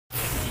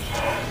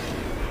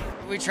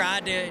we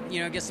tried to,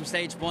 get some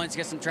stage points,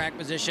 get some track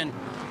position.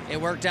 It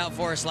worked out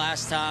for us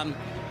last time.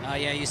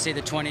 Yeah, you see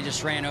the 20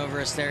 just ran over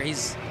us there.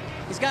 He's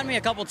gotten me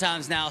a couple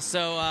times now,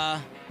 so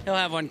he'll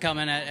have one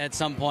coming at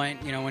some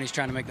point, when he's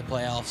trying to make the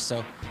playoffs.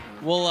 So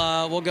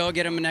we'll go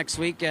get him next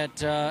week at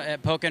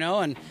Pocono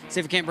and see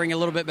if we can't bring a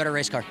little bit better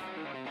race car.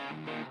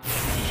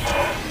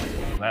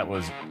 That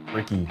was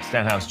Ricky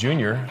Stenhouse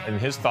Jr. and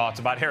his thoughts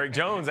about Erik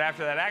Jones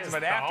after that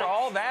accident. But after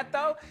all that,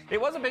 though, it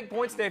was a big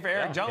points day for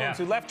Erik Jones,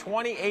 who left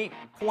 28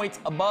 points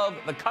above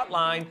the cut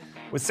line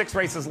with 6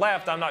 races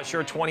left. I'm not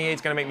sure 28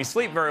 is going to make me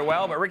sleep very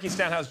well, but Ricky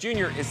Stenhouse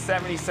Jr. is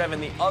 77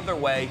 the other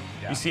way.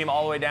 You see him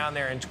all the way down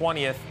there in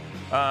 20th.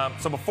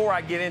 So before I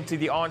get into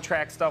the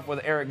on-track stuff with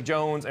Erik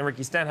Jones and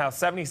Ricky Stenhouse,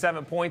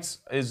 77 points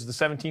is the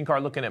 17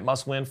 car looking at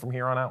must-win from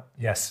here on out?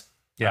 Yes.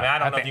 Yeah, I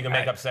don't know if you can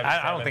make up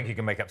 77. I don't think you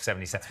can make up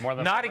 77. More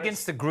than not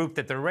against the group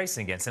that they're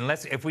racing against.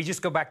 Unless, if we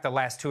just go back the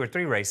last 2 or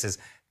 3 races,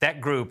 that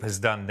group has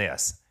done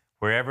this.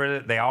 Wherever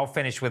they all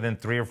finish within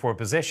 3 or 4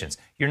 positions,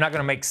 you're not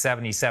going to make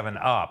 77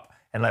 up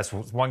unless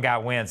one guy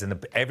wins,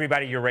 and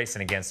everybody you're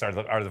racing against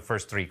are the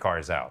first 3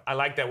 cars out. I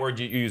like that word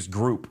you use,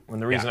 group.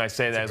 And the reason I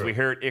say that is we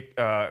heard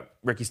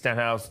Ricky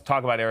Stenhouse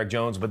talk about Erik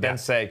Jones, but then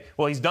say,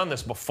 well, he's done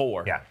this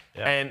before.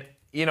 And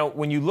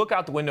when you look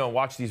out the window and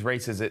watch these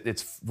races,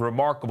 it's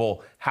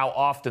remarkable how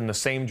often the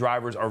same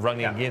drivers are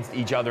running against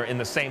each other in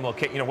the same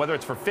location. Whether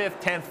it's for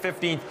 5th, 10th,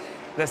 15th,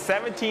 the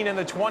 17 and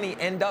the 20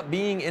 end up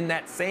being in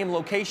that same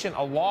location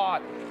a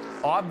lot.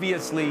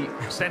 Obviously,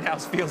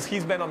 Stenhouse feels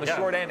he's been on the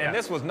short end, and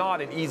this was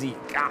not an easy,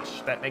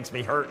 gosh, that makes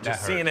me hurt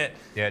just seeing it.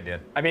 Yeah, it did.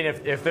 I mean,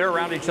 if they're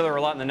around each other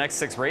a lot in the next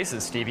 6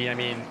 races, Stevie,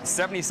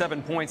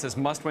 77 points is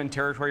must-win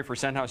territory for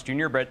Stenhouse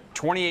Jr., but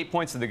 28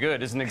 points of the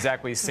good isn't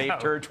exactly safe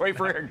territory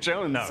for Erik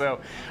Jones. So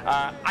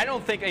I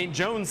don't think,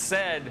 Jones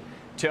said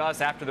to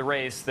us after the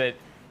race that,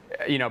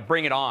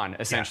 bring it on,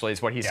 essentially,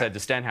 is what he said to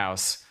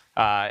Stenhouse.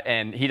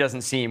 And he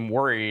doesn't seem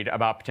worried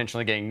about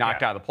potentially getting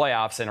knocked out of the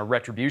playoffs and a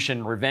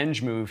retribution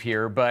revenge move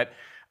here. But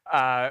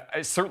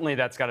certainly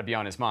that's got to be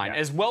on his mind.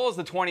 As well as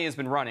the 20 has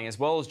been running, as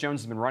well as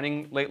Jones has been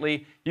running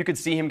lately, you could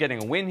see him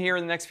getting a win here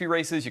in the next few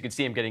races. You could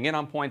see him getting in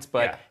on points.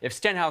 But if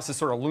Stenhouse is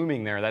sort of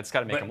looming there, that's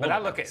got to make him But I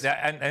look at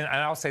that, and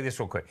I'll say this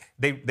real quick.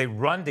 They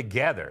run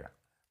together.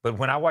 But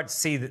when I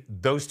see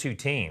those 2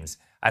 teams,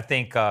 I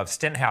think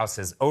Stenhouse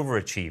is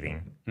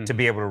overachieving to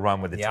be able to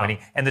run with the 20,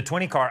 and the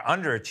 20 car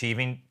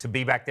underachieving to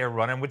be back there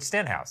running with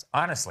Stenhouse.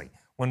 Honestly,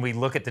 when we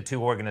look at the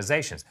 2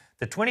 organizations,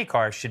 the 20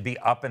 car should be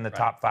up in the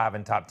top 5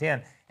 and top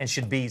 10 and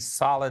should be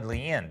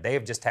solidly in. They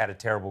have just had a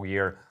terrible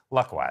year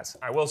luck-wise.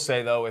 I will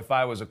say, though, if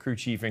I was a crew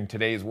chief in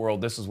today's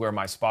world, this is where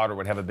my spotter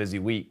would have a busy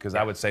week, because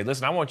I would say,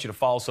 listen, I want you to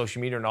follow social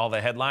media and all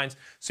the headlines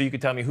so you can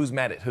tell me who's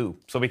mad at who,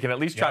 so we can at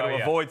least try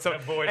to avoid some.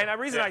 And the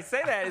reason I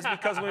say that is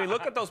because when we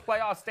look at those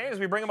playoff standings,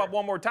 we bring them up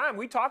one more time.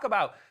 We talk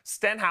about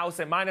Stenhouse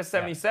at minus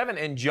 77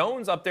 and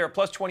Jones up there at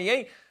plus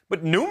 28,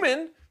 but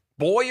Newman,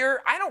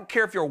 Boyer, I don't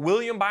care if you're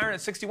William Byron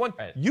at 61.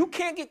 You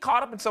can't get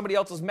caught up in somebody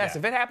else's mess.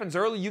 If it happens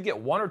early, you get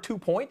 1 or 2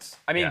 points.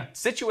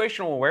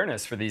 Situational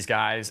awareness for these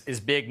guys is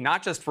big,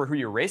 not just for who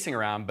you're racing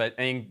around, but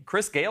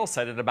Chris Gale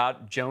said it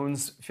about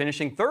Jones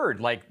finishing 3rd.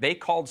 Like, they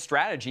called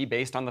strategy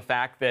based on the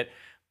fact that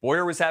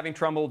Boyer was having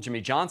trouble,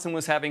 Jimmy Johnson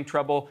was having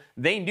trouble.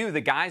 They knew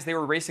the guys they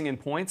were racing in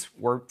points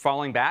were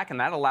falling back, and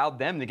that allowed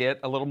them to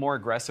get a little more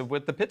aggressive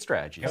with the pit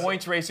strategies.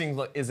 Points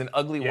racing is an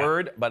ugly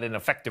word, but an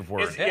effective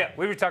word.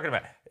 We were talking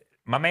about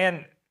my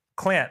man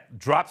Clint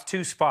drops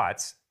 2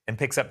 spots and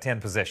picks up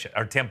 10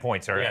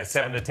 points, or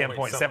 7 to 10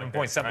 points, 7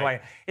 points, something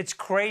like that. It's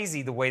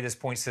crazy the way this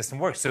point system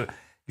works. So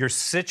your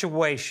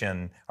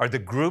situation, or the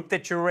group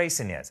that you're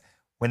racing is,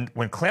 when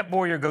Clint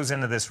Boyer goes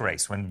into this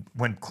race,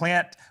 when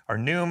Clint or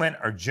Newman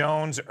or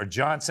Jones or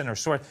Johnson or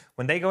Swartz,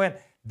 when they go in,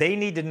 they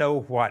need to know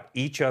what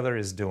each other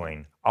is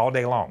doing all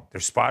day long.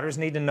 Their spotters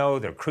need to know,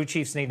 their crew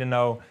chiefs need to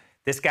know,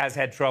 this guy's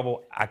had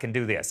trouble, I can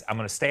do this. I'm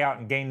going to stay out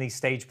and gain these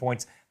stage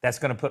points. That's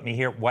going to put me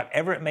here,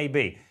 whatever it may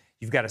be.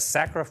 You've got to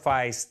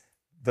sacrifice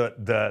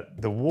the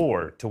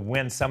war to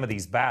win some of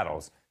these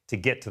battles to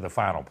get to the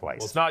final place.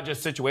 Well, it's not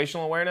just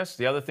situational awareness.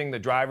 The other thing the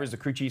drivers, the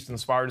crew chiefs, and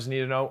the spotters need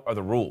to know are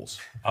the rules.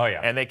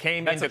 And they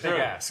came into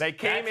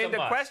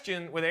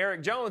question with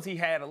Erik Jones. He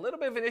had a little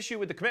bit of an issue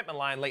with the commitment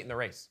line late in the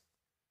race.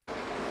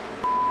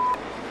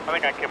 I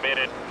think I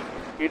committed.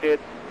 You did.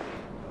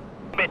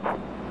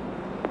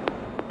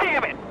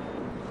 Damn it!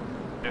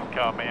 Just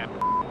come in.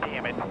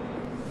 Damn it.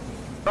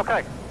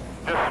 Okay,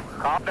 just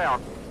calm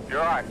down.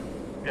 You're all right.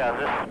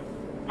 Yeah,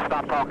 just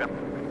stop talking.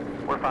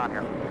 We're fine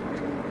here.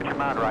 Get your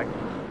mind right.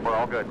 We're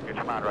all good. Get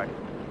your mind right.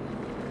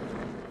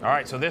 All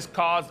right, so this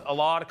caused a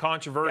lot of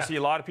controversy.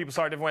 A lot of people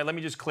saw it a different way. Let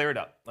me just clear it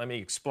up. Let me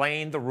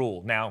explain the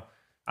rule. Now,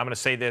 I'm going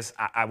to say this.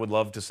 I would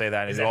love to say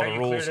that. Is that all how the you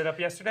rules. Cleared it up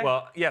yesterday?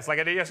 Well, yes, like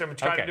I did yesterday. I'm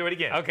trying to do it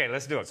again. Okay,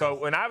 let's do it. So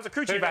when I was a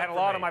crew chief, I had a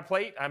lot on my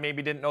plate. I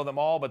maybe didn't know them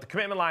all, but the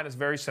commitment line is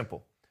very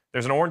simple.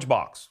 There's an orange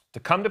box.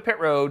 To come to pit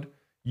road,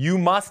 you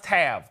must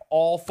have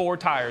all 4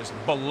 tires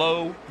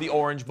below the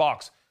orange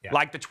box,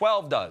 like the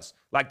 12 does,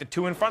 like the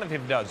 2 in front of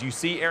him does. You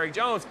see Erik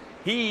Jones,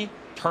 he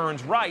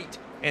turns right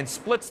and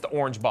splits the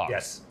orange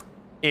box.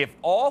 If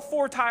all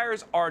 4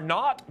 tires are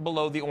not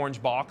below the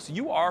orange box,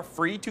 you are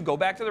free to go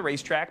back to the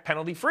racetrack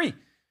penalty-free.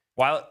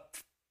 While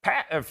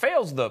it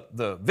fails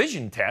the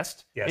vision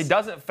test, it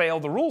doesn't fail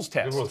the rules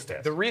test.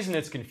 The reason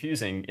it's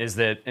confusing is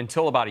that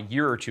until about a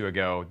year or two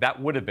ago,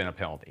 that would have been a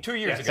penalty. 2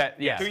 years ago.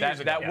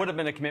 That would have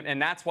been a commitment,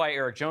 and that's why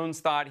Erik Jones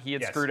thought he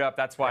had screwed up.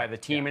 That's why the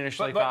team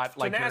initially thought,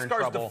 like, you're in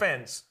trouble. To NASCAR's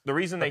defense, the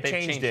reason they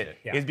changed it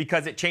is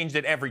because it changed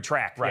at every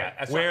track. Right.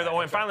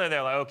 And finally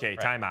they're like, okay,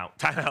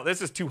 timeout.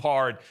 This is too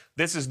hard.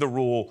 This is the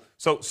rule.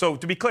 So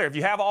to be clear, if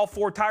you have all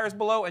 4 tires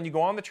below and you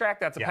go on the track,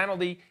 that's a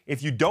penalty.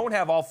 If you don't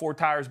have all 4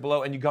 tires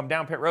below and you come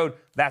down pit road,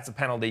 that's a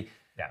penalty.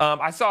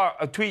 I saw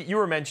a tweet you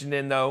were mentioned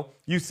in, though.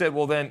 You said,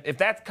 well, then, if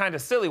that's kind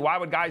of silly, why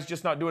would guys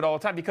just not do it all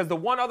the time? Because the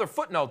one other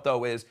footnote,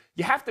 though, is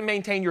you have to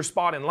maintain your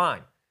spot in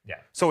line.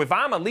 So if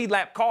I'm a lead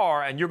lap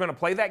car and you're going to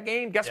play that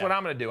game, guess what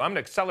I'm going to do? I'm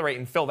going to accelerate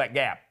and fill that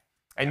gap.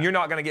 And you're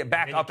not going to get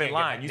back up in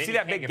line. You see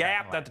that big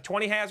gap that the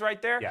 20 has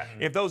right there?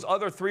 If those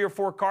other 3 or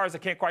 4 cars, I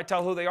can't quite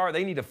tell who they are,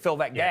 they need to fill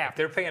that gap. If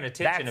they're paying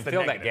attention and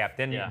fill that gap,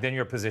 then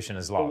your position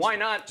is lost. Well, why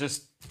not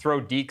just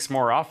throw deeks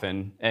more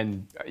often?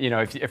 And, you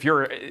know, if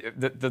you're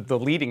the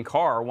leading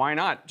car, why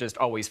not just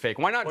always fake?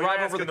 Why not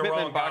drive over the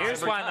commitment box?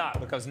 Here's why not.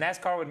 Because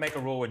NASCAR would make a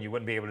rule and you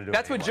wouldn't be able to do it.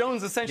 That's what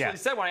Jones essentially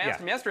said when I asked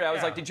him yesterday. I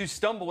was like, did you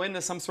stumble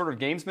into some sort of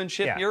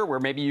gamesmanship here where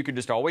maybe you could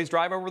just always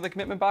drive over the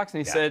commitment box?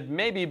 And he said,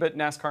 maybe, but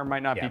NASCAR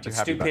might not be too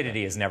happy.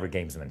 Stupidity is never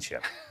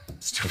gamesmanship.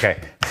 Okay.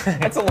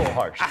 That's a little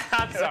harsh.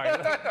 I'm sorry.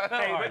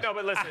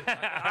 But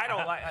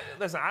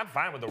listen, I'm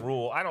fine with the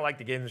rule. I don't like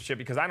the gamesmanship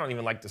because I don't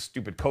even like the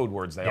stupid code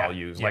words they all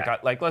use.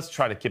 Like, let's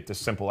try to keep this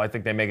simple. I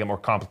think they make it more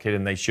complicated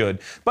than they should.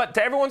 But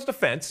to everyone's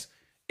defense,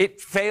 it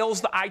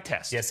fails the eye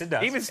test. Yes, it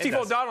does. Even Steve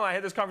O'Donnell and I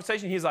had this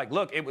conversation. He's like,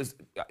 look,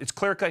 it's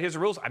clear cut. Here's the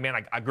rules. I mean,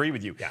 I agree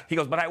with you. He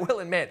goes, but I will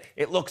admit,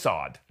 it looks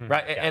odd,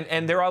 right?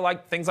 And there are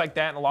like things like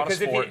that in a lot of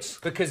sports.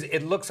 Because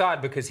it looks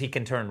odd because he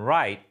can turn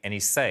right and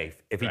he's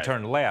safe. If he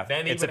turned left,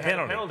 then it's a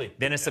penalty.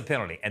 Then it's a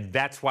penalty. And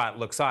that's why it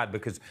looks odd,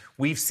 because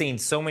we've seen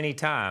so many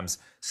times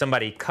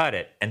somebody cut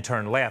it and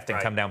turn left and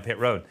come down pit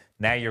road.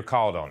 Now you're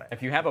called on it.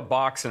 If you have a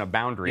box and a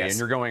boundary and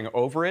you're going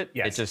over it,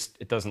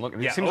 it doesn't look.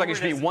 It seems like it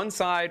should be one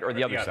side or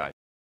the other side.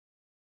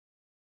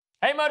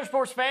 Hey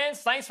Motorsports fans,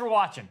 thanks for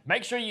watching.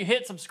 Make sure you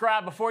hit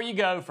subscribe before you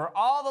go for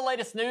all the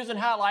latest news and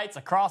highlights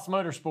across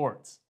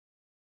motorsports.